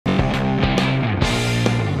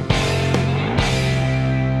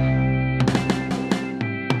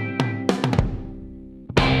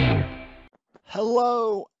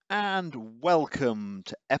Hello and welcome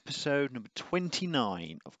to episode number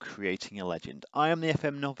 29 of Creating a Legend. I am the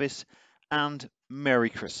FM novice and Merry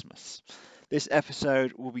Christmas. This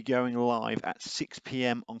episode will be going live at 6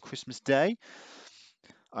 p.m. on Christmas Day.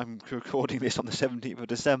 I'm recording this on the 17th of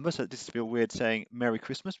December, so this will be a weird saying Merry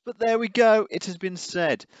Christmas, but there we go, it has been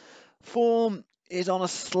said. Form is on a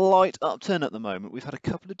slight upturn at the moment. We've had a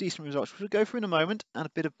couple of decent results, which we'll go through in a moment, and a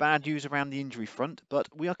bit of bad news around the injury front, but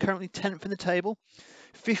we are currently 10th in the table,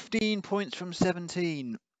 15 points from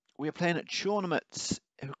 17. We are playing at Tournaments,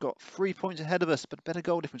 who've got 3 points ahead of us, but better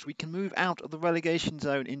goal difference. We can move out of the relegation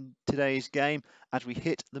zone in today's game as we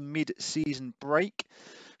hit the mid-season break.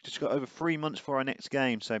 Just got over 3 months for our next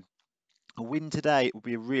game, so a win today will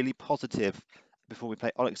be a really positive before we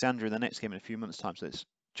play Alexandria in the next game in a few months' time. So it's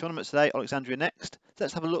Tournaments today, Alexandria next.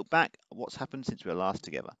 Let's have a look back at what's happened since we were last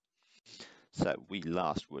together. So we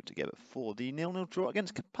last were together for the 0-0 draw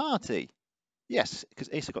against Kapati. Yes, because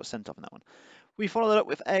Asa got sent off in that one. We followed it up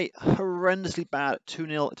with a horrendously bad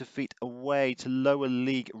 2-0 defeat away to lower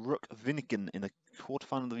league Ruk Vinikin in the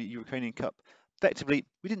quarterfinal of the Ukrainian Cup. Effectively,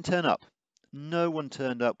 we didn't turn up. No one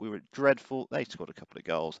turned up. We were dreadful. They scored a couple of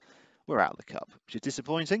goals. We're out of the cup, which is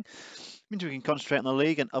disappointing. Means we can concentrate on the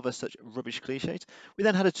league and other such rubbish cliches. We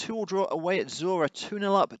then had a 2-2 draw away at Zora,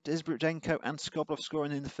 2-0 up. Desbrudenko and Skoblov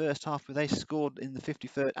scoring in the first half, but they scored in the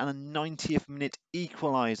 53rd and a 90th minute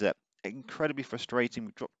equaliser. Incredibly frustrating.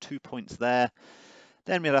 We dropped 2 points there.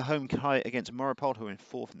 Then we had a home tie against Moropol, who are in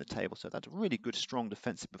 4th in the table. So that's a really good, strong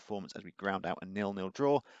defensive performance as we ground out a 0-0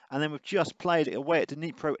 draw. And then we've just played away at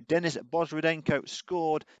Dnipro. Denis Bozrudenko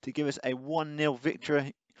scored to give us a 1-0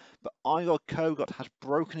 victory. But Igor Kogot has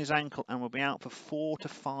broken his ankle and will be out for 4 to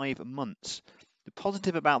 5 months. The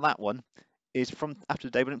positive about that one is from after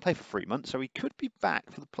the day we didn't play for 3 months, so he could be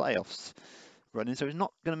back for the playoffs running. So he's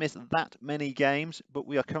not going to miss that many games, but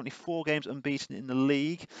we are currently 4 games unbeaten in the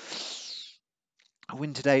league. A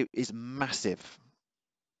win today is massive.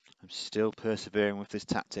 I'm still persevering with this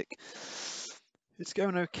tactic. It's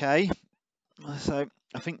going okay. So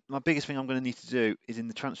I think my biggest thing I'm going to need to do is in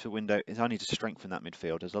the transfer window is I need to strengthen that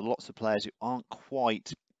midfield. There's lots of players who aren't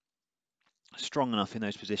quite strong enough in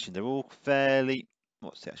those positions. They're all fairly,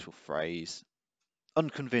 what's the actual phrase?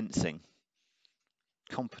 Unconvincing.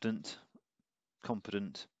 Competent,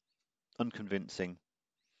 unconvincing,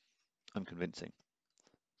 unconvincing.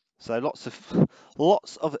 So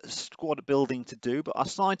lots of squad building to do, but our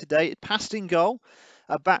side today passed in goal.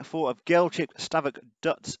 A back four of Gelchik, Stavik,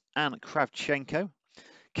 Dutz and Kravchenko.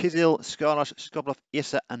 Kizil, Skarlosh, Skoblov,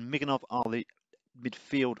 Issa and Miganov are the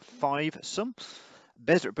midfield five-some.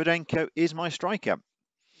 Bezrudenko is my striker.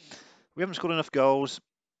 We haven't scored enough goals.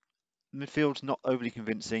 Midfield's not overly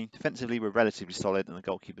convincing. Defensively, we're relatively solid and the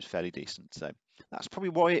goalkeeper's fairly decent. So that's probably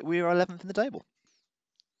why we are 11th in the table.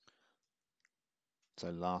 So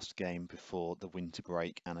last game before the winter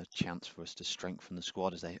break and a chance for us to strengthen the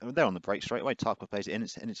squad as they're on the break straight away. Tarkov plays it in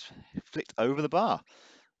and it's flicked over the bar.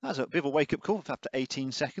 That's a bit of a wake-up call after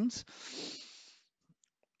 18 seconds.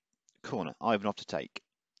 Corner, Ivanov to take.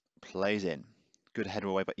 Plays in. Good header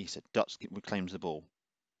away by Issa. Dutz reclaims the ball.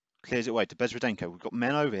 Clears it away to Bezrudenko. We've got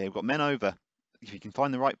men over here. We've got men over. If he can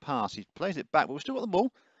find the right pass, he plays it back, but we've still got the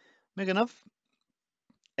ball. Miganov.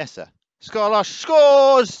 Essa. Skarlosh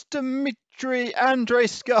scores! Dimitri, Andry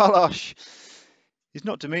Skarlosh. He's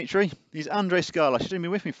not Dimitri, he's Andry Skarlosh. He's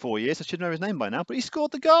been with me 4 years, I should know his name by now, but he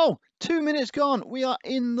scored the goal. 2 minutes gone, we are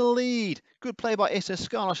in the lead. Good play by Issa.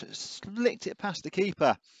 Skarlosh slicked it past the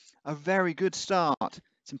keeper. A very good start.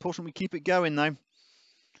 It's important we keep it going though,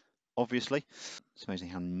 obviously. It's amazing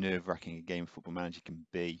how nerve-wracking a game of Football Manager can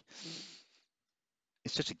be.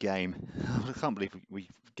 It's just a game. I can't believe we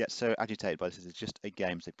get so agitated by this. It's just a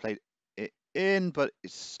game. So they played it in, but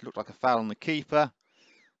it's looked like a foul on the keeper.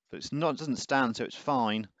 But it's not. It doesn't stand, so it's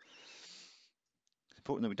fine. It's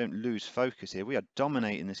important that we don't lose focus here. We are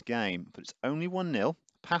dominating this game, but it's only 1-0.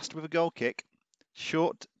 Passed with a goal kick.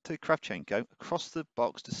 Short to Kravchenko. Across the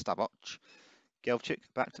box to Stavok. Gelchik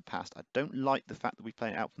back to pass. I don't like the fact that we play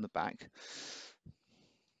it out from the back,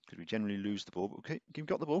 because we generally lose the ball. But okay, we've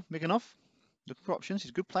got the ball. Miganov. Looking for options.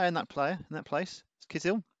 He's a good player in that place. It's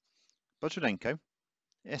Kizil, Bozrudenko,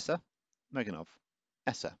 Issa, Miganov,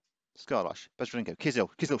 Essa, Skarlosh, Bozrudenko,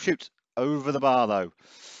 Kizil shoots over the bar though.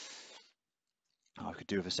 Oh, I could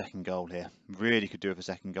do with a second goal here. Really could do with a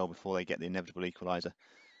second goal before they get the inevitable equaliser.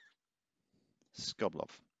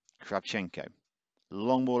 Skoblov, Kravchenko,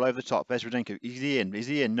 long ball over the top. Bozrudenko, is he in? Is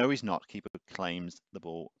he in? No, he's not. Keeper claims the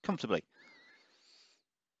ball comfortably.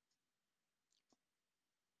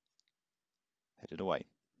 Headed away.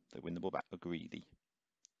 They win the ball back. Greedy.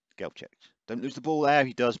 Gelchik. Don't lose the ball there.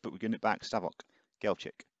 He does, but we're getting it back. Stavok.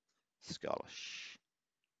 Gelchik. Skarlosh.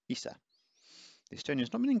 Isa. The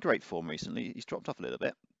Estonian's not been in great form recently. He's dropped off a little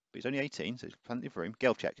bit, but he's only 18, so there's plenty of room.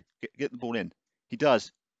 Gelcheck, get the ball in. He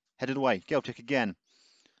does. Headed away. Gelcheck again.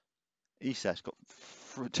 Isa's got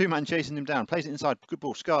two-man chasing him down. Plays it inside. Good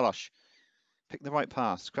ball. Skarlosh. Pick the right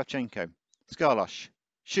pass. Kravchenko. Skarlosh.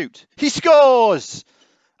 Shoot. He scores!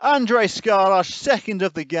 Andry Skarlosh, second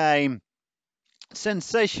of the game.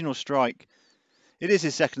 Sensational strike. It is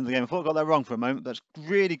his second of the game. I thought I got that wrong for a moment. That's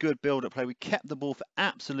really good build-up play. We kept the ball for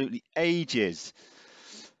absolutely ages.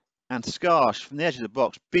 And Skarlosh, from the edge of the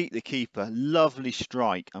box, beat the keeper. Lovely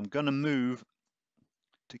strike. I'm going to move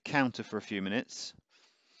to counter for a few minutes.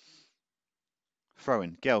 Throw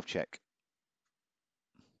in. Gelcheck.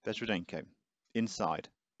 Bezrudenko. Inside.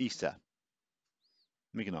 Isa.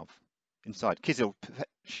 Miganov. Inside. Kizil.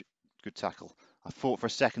 Good tackle. I thought for a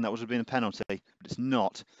second that would have been a penalty, but it's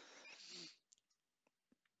not.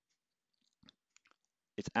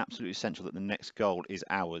 It's absolutely essential that the next goal is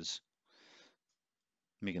ours.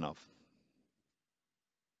 Miganov.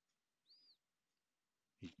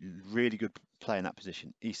 Really good play in that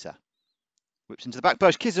position. Isa. Whips into the back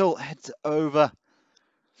post. Kizil heads over.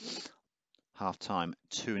 Half time.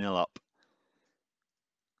 2-0 up.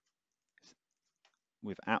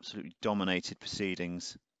 We've absolutely dominated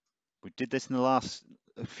proceedings. We did this in the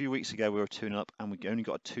a few weeks ago. We were 2-0 up and we only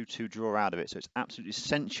got a 2-2 draw out of it. So it's absolutely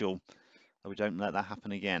essential that we don't let that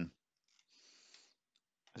happen again.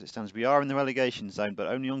 As it stands, we are in the relegation zone, but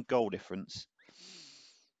only on goal difference.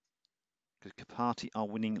 Because Karpati are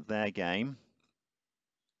winning their game.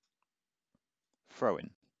 Throw in.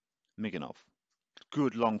 Miganov.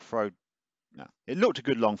 Good long throw. No, it looked a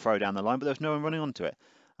good long throw down the line, but there was no one running onto it.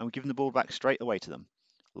 And we're giving the ball back straight away to them.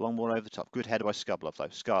 Long ball over the top. Good header by Skoblov, though.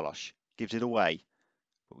 Skarlosh gives it away.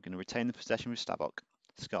 But we're going to retain the possession with Stabok.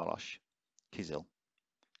 Skarlosh. Kizil.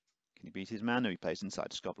 Can he beat his man? No, he plays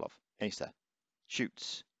inside. Skoblov. Asa.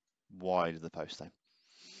 Shoots. Wide of the post, though.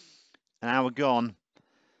 An hour gone.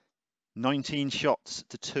 19 shots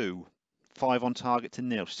to 2. 5 on target to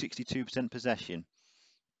 0. 62% possession.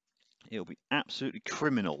 It'll be absolutely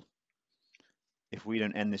criminal if we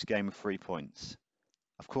don't end this game with 3 points.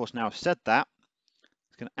 Of course, now I've said that,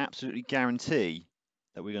 it's going to absolutely guarantee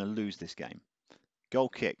that we're going to lose this game. Goal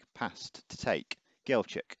kick, passed to take.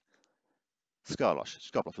 Gelcheck. Skarlosh.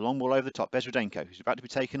 Skoblov. Long ball over the top. Bezrudenko, who's about to be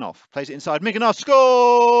taken off. Plays it inside. Miganov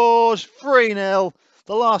scores! 3-0.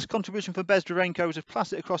 The last contribution for Bezrudenko was to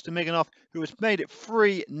pass it across to Miganov, who has made it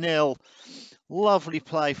 3-0. Lovely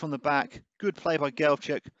play from the back. Good play by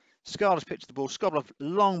Gelcheck. Skarlosh pitched the ball. Skoblov,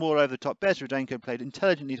 long ball over the top. Bezrudenko played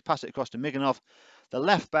intelligently to pass it across to Miganov. The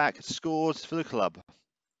left back scores for the club.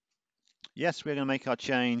 Yes, we're going to make our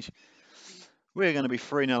change. We're going to be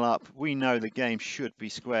 3-0 up. We know the game should be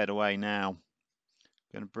squared away now.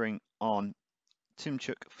 Going to bring on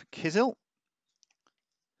Timchuk for Kizil.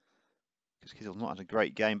 Because Kizil's not had a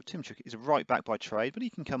great game, but Timchuk is a right back by trade, but he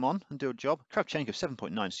can come on and do a job. Kravchenko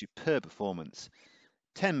 7.9, superb performance.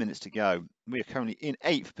 10 minutes to go. We are currently in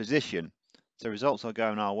 8th position, so results are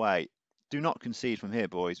going our way. Do not concede from here,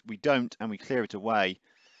 boys. We don't, and we clear it away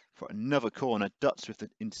for another corner. Dutz with the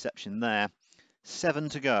interception there. 7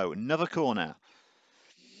 to go. Another corner.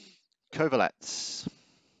 Kovalets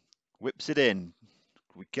whips it in.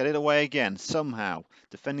 We get it away again somehow.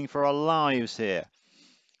 Defending for our lives here.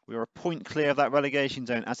 We are a point clear of that relegation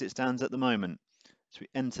zone as it stands at the moment. So we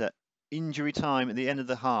enter injury time at the end of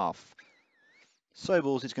the half.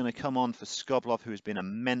 Sobels is going to come on for Skoblov, who has been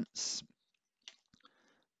immense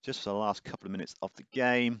just for the last couple of minutes of the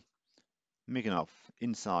game. Miganov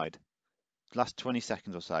inside. Last 20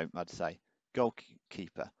 seconds or so, I'd say.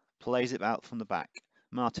 Goalkeeper plays it out from the back.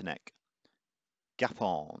 Martinek. Gap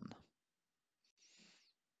on.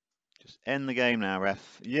 Just end the game now,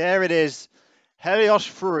 ref. Yeah, it is. Gelios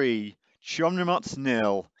 3, Chomrimots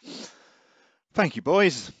 0. Thank you,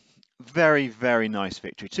 boys. Very, very nice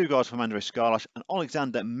victory. 2 goals from Andry Skarlosh, and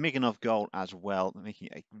Alexander Miganov goal as well, making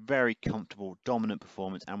it a very comfortable, dominant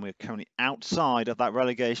performance, and we're currently outside of that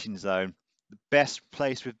relegation zone. The best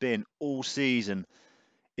place we've been all season.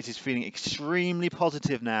 It is feeling extremely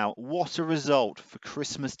positive now. What a result for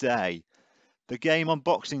Christmas Day. The game on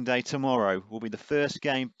Boxing Day tomorrow will be the first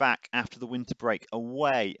game back after the winter break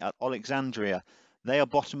away at Alexandria. They are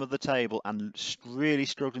bottom of the table and really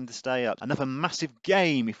struggling to stay up. Another massive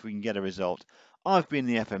game if we can get a result. I've been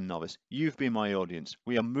the FM novice. You've been my audience.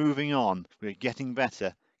 We are moving on. We are getting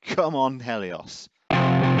better. Come on, Gelios.